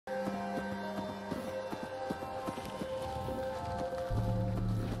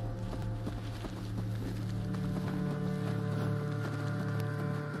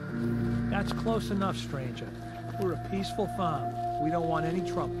That's close enough, stranger. We're a peaceful farm. We don't want any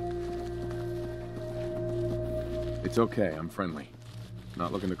trouble. It's okay, I'm friendly.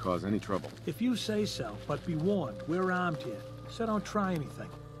 Not looking to cause any trouble. If you say so, but be warned, we're armed here, so don't try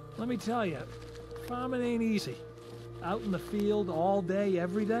anything. Let me tell you, farming ain't easy. Out in the field all day,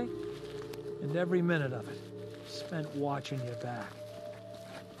 every day, and every minute of it spent watching your back.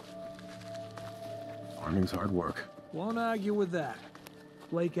 Farming's hard work. Won't argue with that.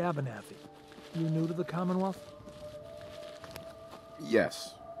 Blake Abernathy, you new to the Commonwealth?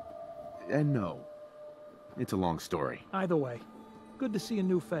 Yes. And no. It's a long story. Either way, good to see a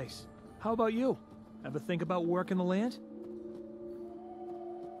new face. How about you? Ever think about working the land?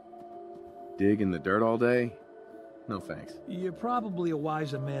 Dig in the dirt all day? No thanks. You're probably a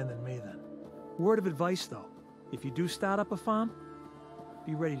wiser man than me then. Word of advice though, if you do start up a farm,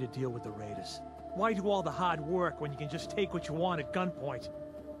 be ready to deal with the raiders. Why do all the hard work when you can just take what you want at gunpoint?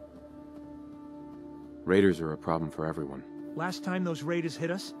 Raiders are a problem for everyone. Last time those raiders hit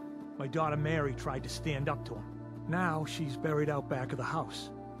us, my daughter Mary tried to stand up to them. Now she's buried out back of the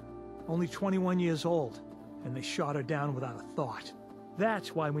house. Only 21 years old, and they shot her down without a thought.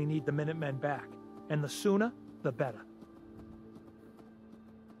 That's why we need the Minutemen back. And the sooner, the better.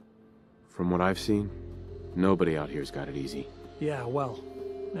 From what I've seen, nobody out here's got it easy. Yeah, well,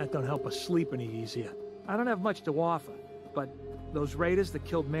 that don't help us sleep any easier. I don't have much to offer, but those raiders that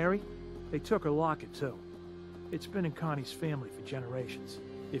killed Mary, they took her locket too. It's been in Connie's family for generations.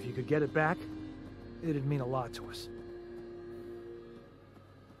 If you could get it back, it'd mean a lot to us.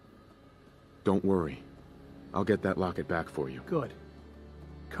 Don't worry. I'll get that locket back for you. Good.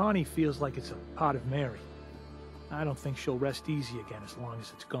 Connie feels like it's a part of Mary. I don't think she'll rest easy again as long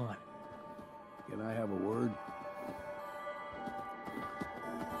as it's gone. Can I have a word?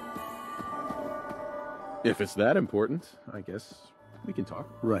 If it's that important, I guess we can talk.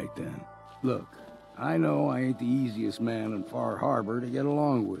 Right then. Look, I know I ain't the easiest man in Far Harbor to get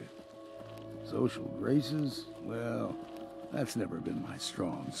along with. Social graces, well, that's never been my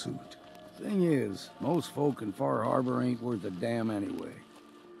strong suit. Thing is, most folk in Far Harbor ain't worth a damn anyway.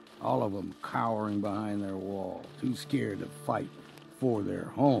 All of them cowering behind their wall, too scared to fight for their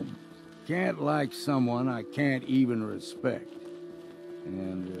home. Can't like someone I can't even respect.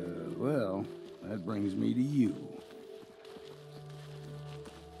 And, well, that brings me to you.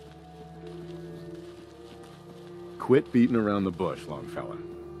 Quit beating around the bush, Longfella.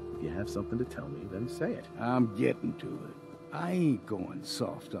 If you have something to tell me, then say it. I'm getting to it. I ain't going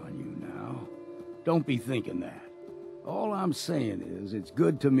soft on you now. Don't be thinking that. All I'm saying is, it's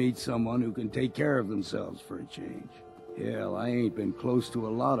good to meet someone who can take care of themselves for a change. Hell, I ain't been close to a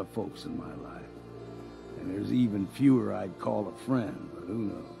lot of folks in my life. And there's even fewer I'd call a friend, but who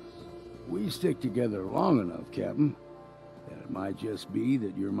knows? We stick together long enough, Captain, that it might just be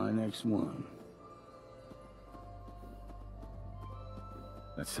that you're my next one.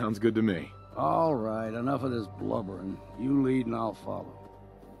 That sounds good to me. All right, enough of this blubbering. You lead and I'll follow.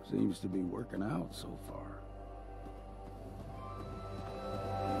 Seems to be working out so far.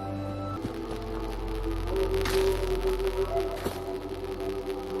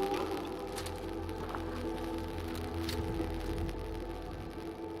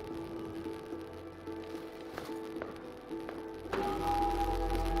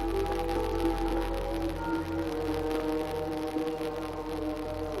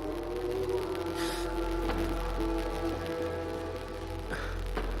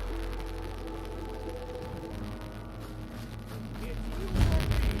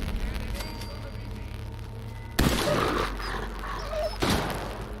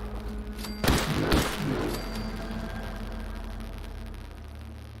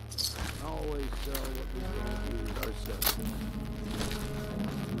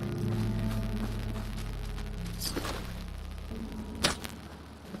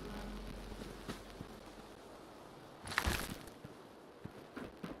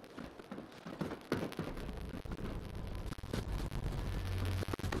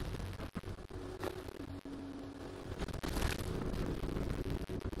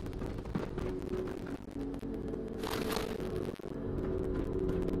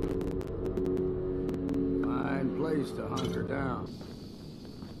 To hunker down.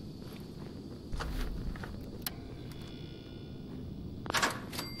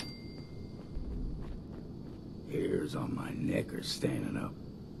 Hairs on my neck are standing up.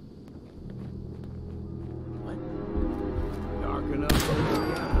 What? Dark enough for the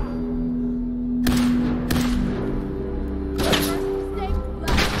guy.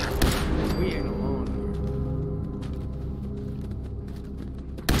 We ain't alone here.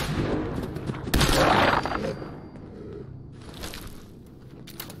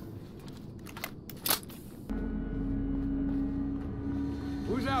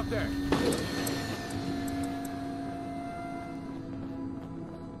 Who's out there?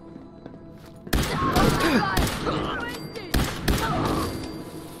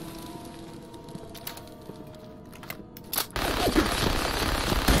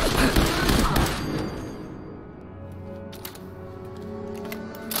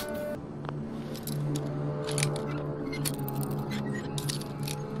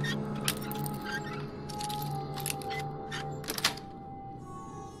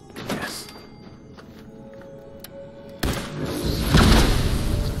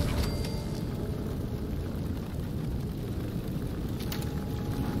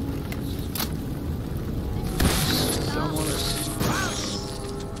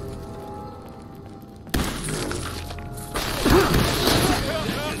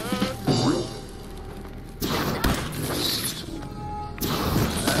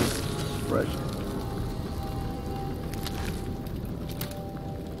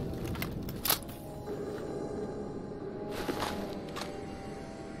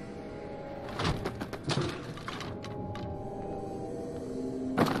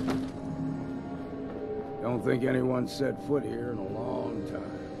 Don't think anyone's set foot here in a long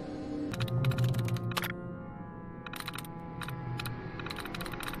time.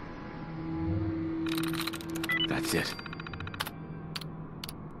 That's it.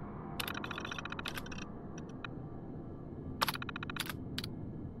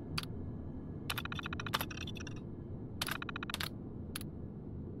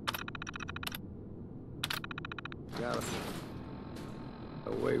 Got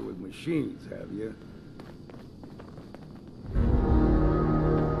away with machines, have you?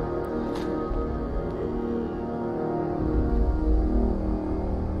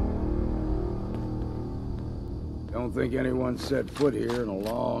 Don't think anyone's set foot here in a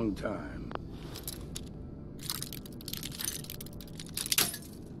long time.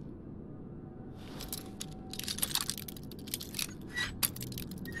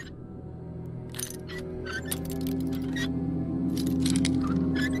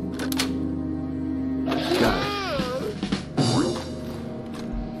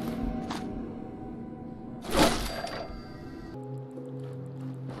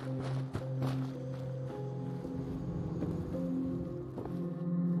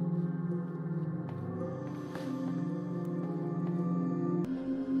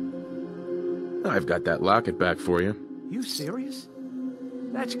 I've got that locket back for you. You serious?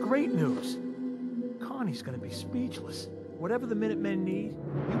 That's great news. Connie's gonna be speechless. Whatever the Minutemen need,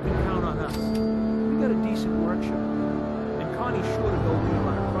 you can count on us. We got a decent workshop, and Connie's sure to go deal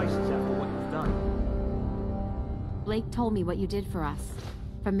on her prices after what you've done. Blake told me what you did for us.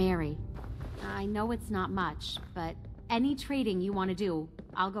 For Mary. I know it's not much, but any trading you want to do,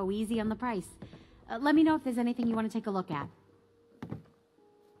 I'll go easy on the price. Let me know if there's anything you want to take a look at.